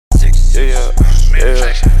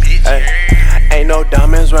Ay, ain't no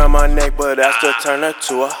diamonds around my neck, but I still turn her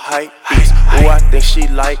to a hype beast. Ooh, I think she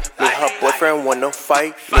like me. Her boyfriend wanna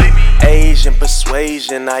fight me. Asian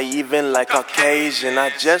persuasion, I even like Caucasian.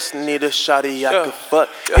 I just need a shawty I could fuck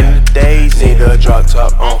in the days. Need a drop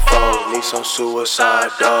top on fold, need some suicide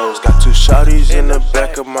doors. Got two shawties in the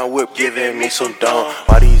back of my whip giving me some dome.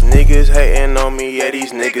 Why these niggas hating on me? Yeah,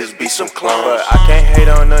 these niggas be some clones. But I can't hate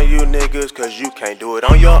on none of you niggas, cause you can't do it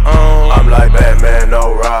on your own. I'm like Batman,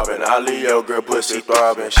 no Robin. I leave your girl pussy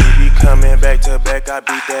throbbing. She be coming back to back, I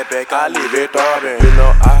beat that back, I leave it throbbing. You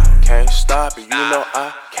know I can't stop it, you know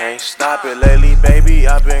I can't stop it. Lately, baby,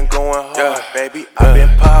 I've been going hard, baby, I've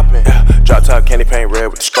been popping. Drop top candy paint red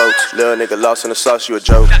with the strokes. Little nigga lost in the sauce, you a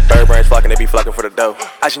joke. Bird brains flocking, they be flocking for the dough.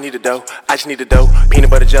 I just need the dough, I just need the dough. Peanut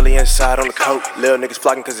butter jelly inside on the coat. Little niggas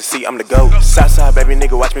flocking cause they see I'm the GOAT. Southside, baby,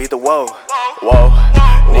 nigga, watch me hit the whoa. Whoa.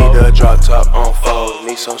 Need a drop top on fold,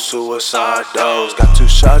 need some suicide doors. Got two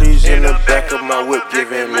shawties in the back of my whip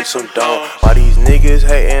giving me some dough. Why these niggas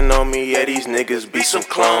hating on me? Yeah, these niggas be some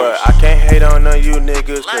clones. But I can't hate on none of you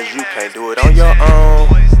niggas, cause you can't do it on your own.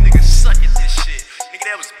 Niggas suck at this shit. Nigga,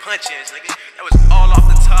 that was punch-ins, nigga. That was all off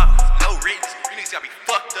the top, no written. You niggas gotta be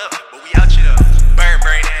fucked up, but we out here though.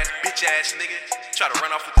 Birdbrain ass, bitch ass niggas. Try to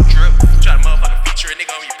run off with the drip. Try to motherfucking feature a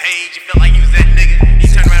nigga on your page, you feel